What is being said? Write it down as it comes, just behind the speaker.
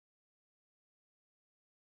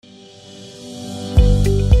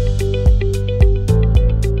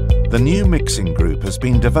The new mixing group has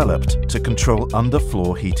been developed to control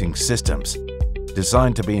underfloor heating systems.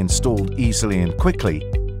 Designed to be installed easily and quickly,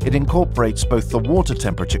 it incorporates both the water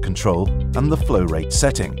temperature control and the flow rate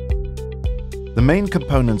setting. The main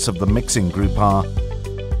components of the mixing group are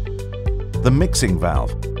the mixing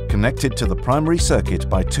valve. Connected to the primary circuit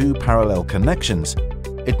by two parallel connections,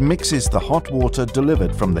 it mixes the hot water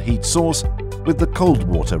delivered from the heat source with the cold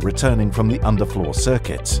water returning from the underfloor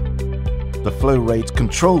circuits. The flow rate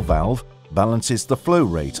control valve balances the flow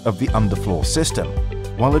rate of the underfloor system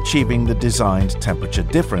while achieving the designed temperature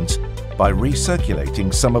difference by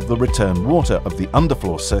recirculating some of the return water of the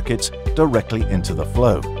underfloor circuits directly into the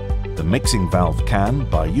flow. The mixing valve can,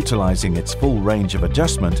 by utilizing its full range of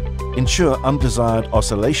adjustment, ensure undesired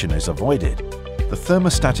oscillation is avoided. The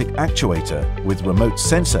thermostatic actuator with remote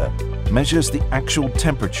sensor measures the actual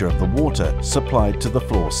temperature of the water supplied to the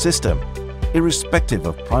floor system, irrespective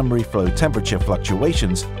of primary flow temperature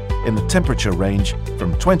fluctuations in the temperature range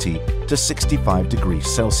from 20 to 65 degrees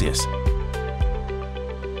Celsius.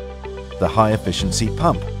 The high-efficiency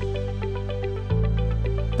pump.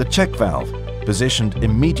 The check valve, positioned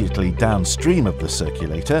immediately downstream of the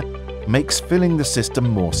circulator, makes filling the system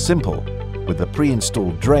more simple, with the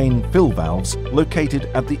pre-installed drain fill valves located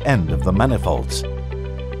at the end of the manifolds.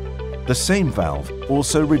 The same valve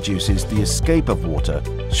also reduces the escape of water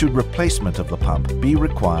should replacement of the pump be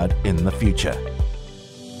required in the future.